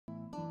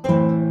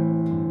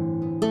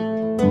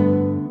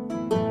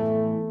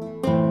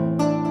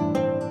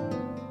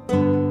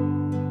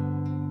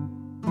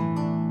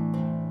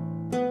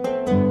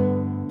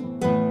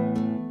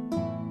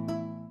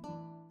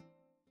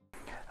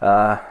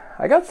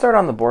I got started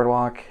on the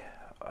boardwalk.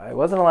 I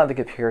wasn't allowed to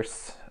get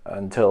pierced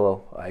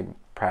until I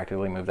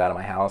practically moved out of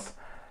my house.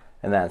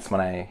 And that's when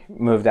I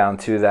moved down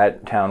to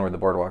that town where the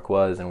boardwalk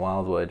was in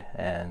Wildwood.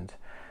 And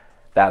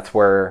that's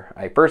where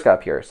I first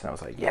got pierced. And I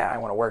was like, yeah, I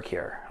want to work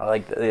here.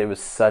 It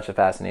was such a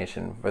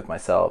fascination with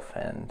myself.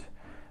 And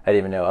I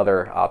didn't even know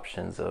other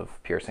options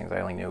of piercings. I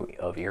only knew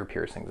of ear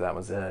piercings. That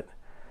was it.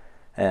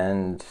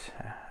 And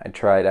I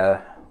tried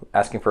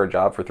asking for a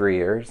job for 3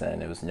 years,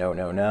 and it was no,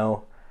 no,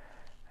 no.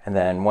 And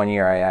then one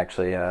year I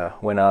actually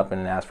went up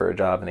and asked for a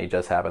job, and they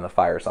just happened to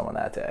fire someone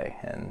that day.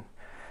 And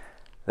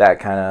that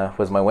kind of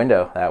was my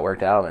window. That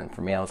worked out. And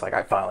for me, I was like,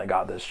 I finally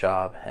got this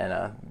job.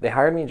 And they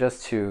hired me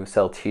just to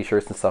sell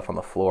t-shirts and stuff on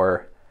the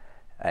floor.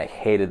 I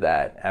hated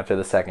that. After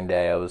the second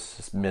day, I was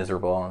just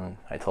miserable. And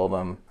I told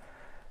them,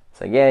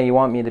 it's like, yeah, you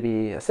want me to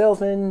be a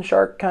salesman,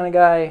 shark kind of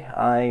guy?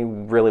 I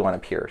really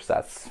want to pierce.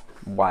 That's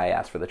why I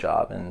asked for the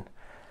job. And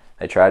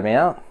they tried me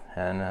out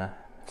and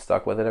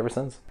stuck with it ever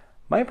since.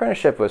 My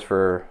apprenticeship was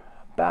for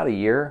about a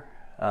year,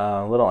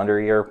 a little under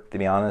a year, to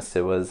be honest.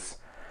 It was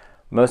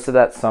most of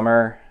that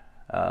summer.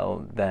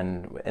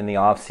 Then in the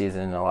off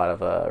season, a lot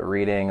of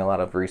reading, a lot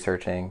of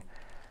researching.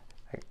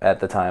 At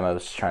the time, I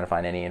was trying to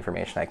find any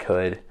information I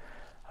could.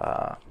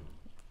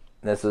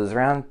 This was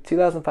around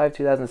 2005,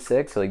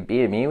 2006. So like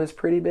BME was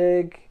pretty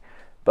big,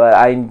 but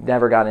I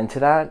never got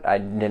into that. I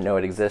didn't know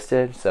it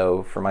existed.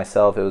 So for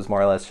myself, it was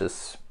more or less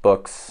just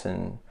books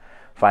and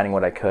finding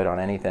what I could on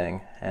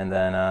anything. And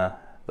then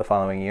the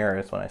following year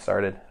is when I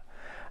started.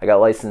 I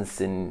got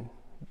licensed in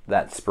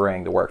that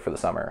spring to work for the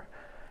summer.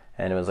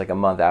 And it was like a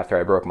month after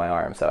I broke my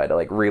arm, so I had to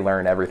like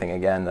relearn everything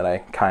again that I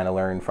kind of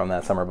learned from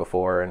that summer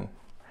before. And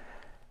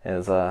it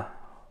was a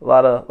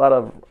lot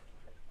of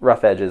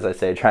rough edges, I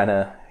say, trying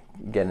to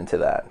get into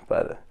that,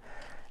 but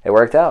it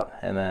worked out.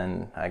 And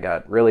then I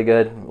got really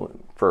good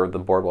for the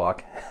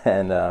boardwalk,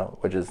 and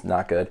which is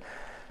not good.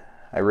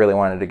 I really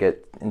wanted to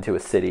get into a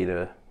city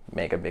to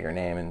make a bigger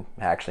name and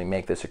actually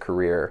make this a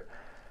career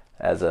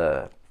as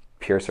a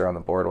piercer on the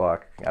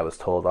boardwalk. I was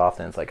told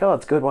often, it's like, oh,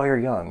 it's good while you're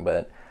young,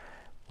 but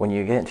when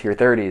you get into your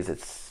 30s,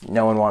 it's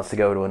no one wants to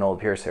go to an old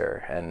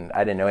piercer. And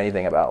I didn't know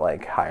anything about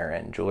like higher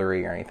end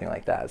jewelry or anything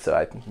like that, so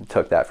I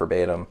took that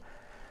verbatim.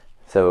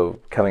 So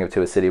coming up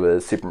to a city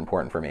was super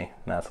important for me, and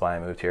that's why I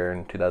moved here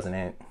in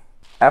 2008.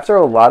 After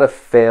a lot of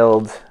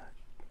failed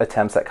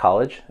attempts at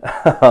college,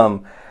 I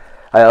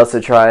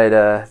also tried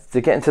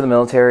to get into the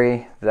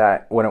military.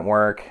 That wouldn't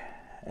work,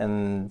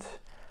 and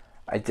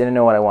I didn't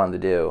know what I wanted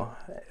to do.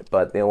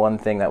 But the one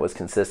thing that was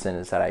consistent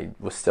is that I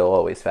was still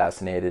always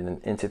fascinated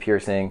and into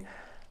piercing.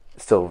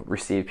 Still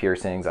received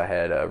piercings. I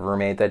had a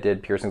roommate that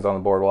did piercings on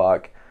the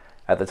boardwalk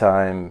at the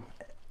time,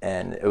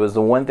 and it was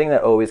the one thing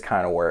that always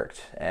kind of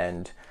worked.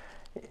 And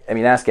I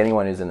mean, ask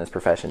anyone who's in this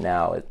profession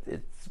now.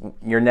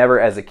 You're never,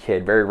 as a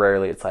kid, very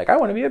rarely, it's like, I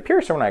want to be a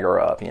piercer when I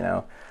grow up, you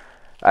know.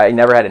 I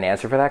never had an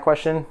answer for that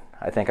question.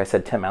 I think I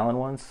said Tim Allen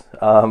once.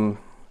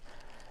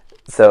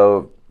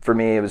 So for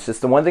me, it was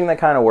just the one thing that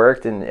kind of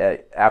worked. And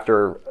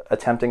after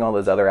attempting all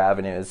those other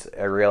avenues,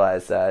 I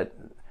realized that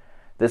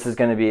this is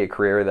going to be a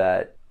career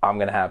that I'm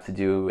going to have to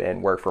do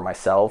and work for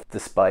myself,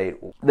 despite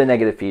the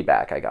negative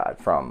feedback I got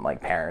from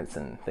like parents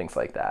and things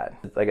like that.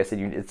 Like I said,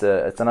 it's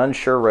an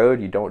unsure road.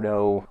 You don't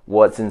know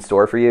what's in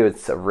store for you.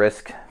 It's a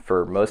risk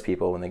for most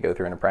people when they go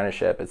through an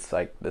apprenticeship. It's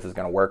like, this is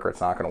going to work or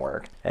it's not going to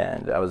work.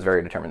 And I was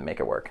very determined to make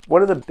it work.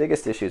 One of the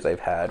biggest issues I've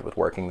had with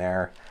working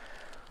there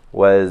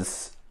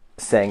was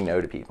saying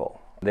no to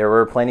people. There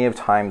were plenty of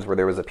times where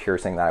there was a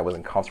piercing that I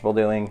wasn't comfortable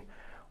doing,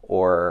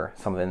 or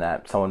something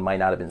that someone might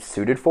not have been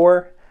suited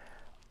for.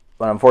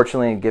 But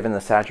unfortunately, given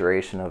the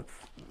saturation of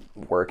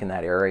work in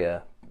that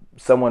area,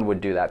 someone would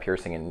do that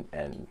piercing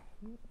and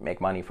make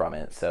money from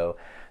it. So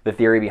the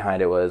theory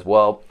behind it was,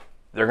 well,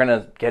 they're going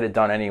to get it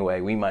done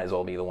anyway. We might as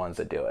well be the ones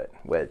that do it.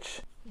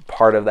 Which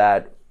part of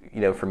that, you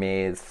know, for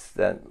me is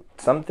that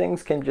some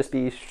things can just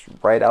be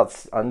right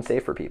out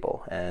unsafe for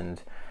people.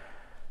 And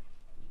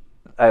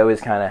I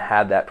always kind of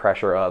had that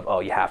pressure of,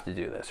 oh, you have to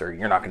do this, or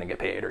you're not going to get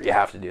paid, or you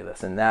have to do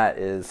this. And that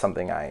is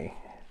something I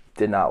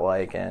did not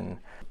like. And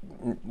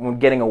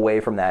getting away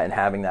from that and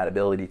having that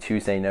ability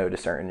to say no to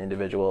certain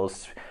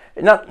individuals,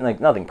 not like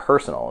nothing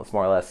personal, it's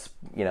more or less,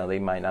 you know, they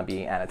might not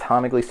be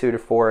anatomically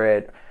suited for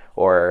it,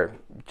 or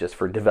just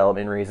for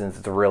development reasons,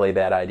 it's a really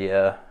bad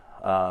idea.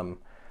 I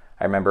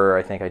remember,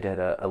 I think I did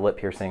a lip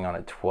piercing on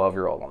a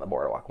 12-year-old on the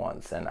boardwalk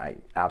once, and I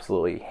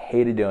absolutely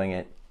hated doing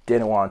it,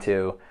 didn't want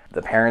to.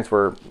 The parents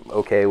were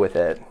okay with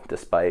it,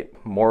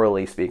 despite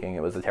morally speaking,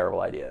 it was a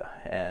terrible idea.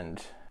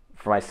 And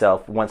for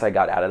myself, once I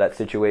got out of that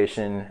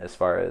situation, as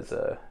far as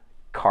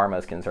karma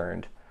is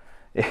concerned,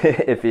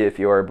 if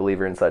you're a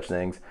believer in such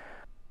things,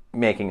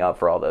 making up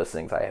for all those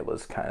things I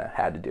was kind of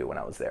had to do when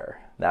I was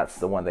there. That's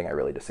the one thing I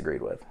really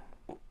disagreed with.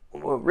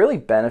 What really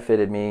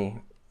benefited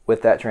me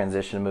with that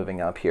transition moving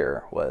up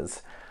here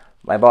was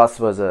my boss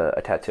was a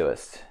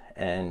tattooist,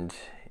 and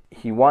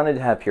he wanted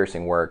to have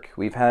piercing work.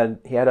 He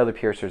had other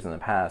piercers in the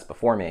past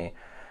before me.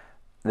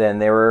 Then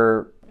they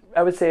were,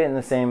 I would say, in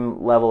the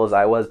same level as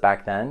I was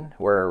back then,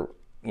 where,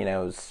 you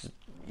know,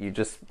 you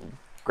just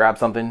grab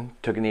something,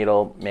 took a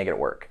needle, make it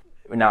work.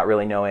 Not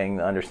really knowing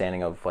the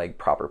understanding of like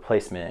proper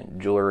placement,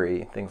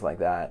 jewelry, things like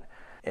that.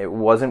 It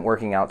wasn't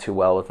working out too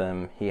well with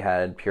him. He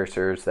had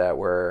piercers that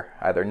were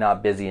either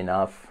not busy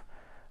enough,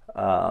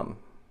 so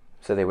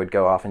they would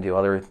go off and do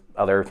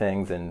other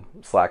things and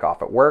slack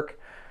off at work.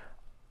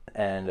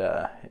 And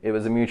it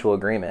was a mutual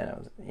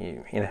agreement.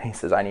 He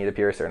says, I need a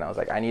piercer. And I was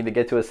like, I need to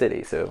get to a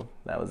city. So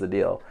that was the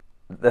deal.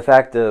 The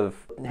fact of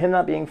him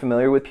not being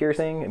familiar with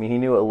piercing, I mean, he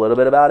knew a little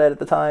bit about it at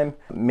the time,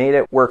 made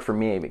it work for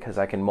me because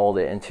I can mold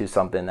it into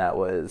something that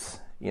was,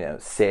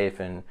 safe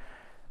and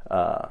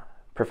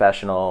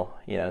professional,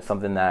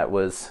 something that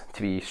was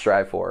to be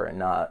strived for and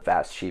not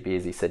fast, cheap,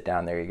 easy, sit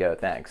down, there you go,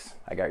 thanks.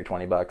 I got your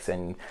 $20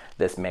 and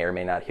this may or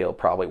may not heal,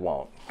 probably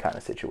won't kind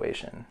of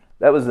situation.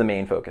 That was the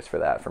main focus for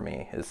that for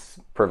me, is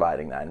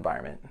providing that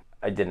environment.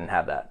 I didn't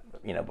have that,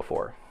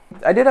 before.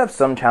 I did have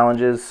some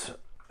challenges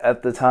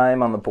at the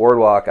time on the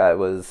boardwalk. I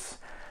was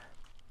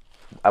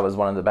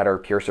one of the better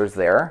piercers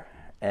there,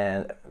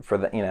 and for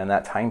the in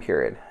that time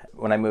period.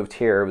 When I moved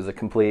here, it was a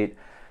complete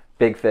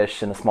big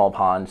fish in a small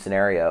pond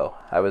scenario.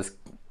 I was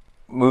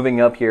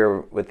moving up here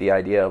with the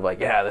idea of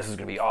like, yeah, this is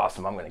gonna be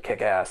awesome, I'm gonna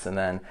kick ass, and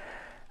then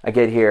I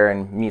get here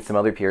and meet some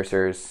other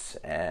piercers,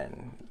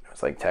 and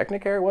it's like,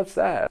 Technicare, what's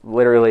that?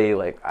 Literally,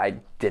 like, I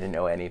didn't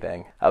know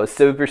anything. I was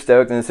super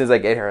stoked, and as soon as I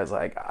get here, I was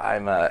like,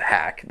 I'm a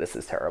hack, this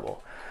is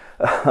terrible.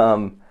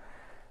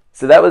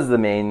 So that was the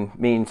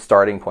main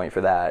starting point for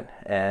that.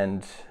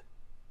 And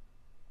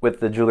with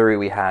the jewelry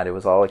we had, it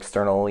was all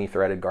externally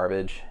threaded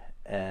garbage,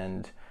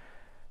 and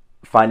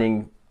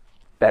finding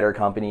better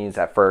companies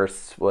at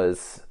first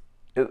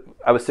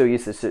I was so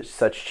used to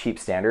such cheap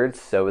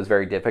standards, so it was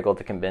very difficult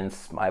to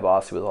convince my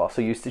boss, who was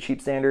also used to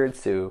cheap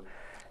standards, to,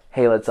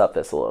 hey, let's up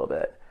this a little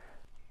bit.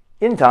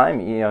 In time,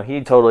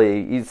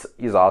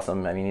 he's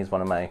awesome. I mean, he's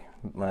one of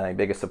my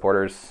biggest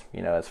supporters,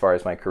 as far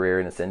as my career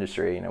in this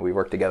industry. We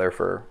worked together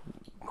for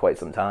quite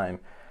some time,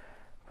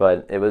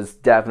 but it was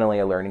definitely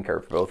a learning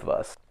curve for both of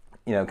us.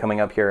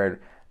 Coming up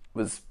here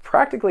was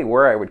practically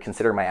where I would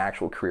consider my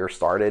actual career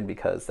started,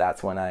 because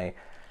that's when I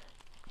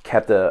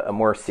kept a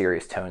more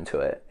serious tone to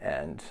it,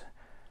 and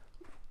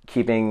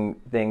keeping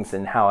things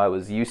in how I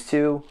was used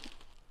to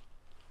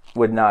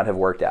would not have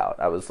worked out.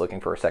 I was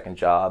looking for a second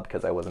job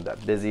because I wasn't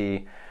that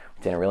busy,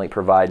 didn't really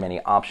provide many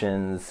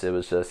options. It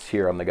was just,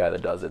 here, I'm the guy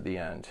that does it at the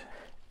end.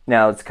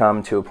 Now it's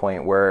come to a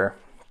point where,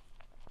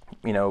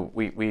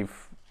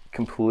 we've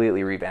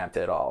completely revamped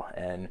it all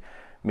and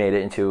made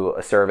it into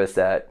a service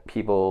that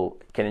people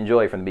can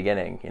enjoy from the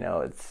beginning.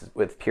 It's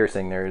with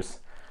piercing, there's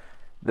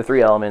the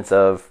three elements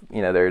of,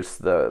 there's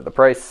the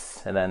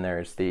price, and then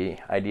there's the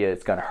idea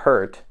it's going to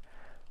hurt,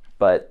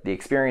 but the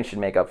experience should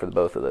make up for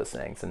both of those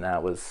things. And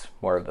that was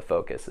more of the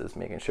focus, is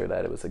making sure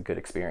that it was a good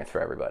experience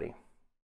for everybody.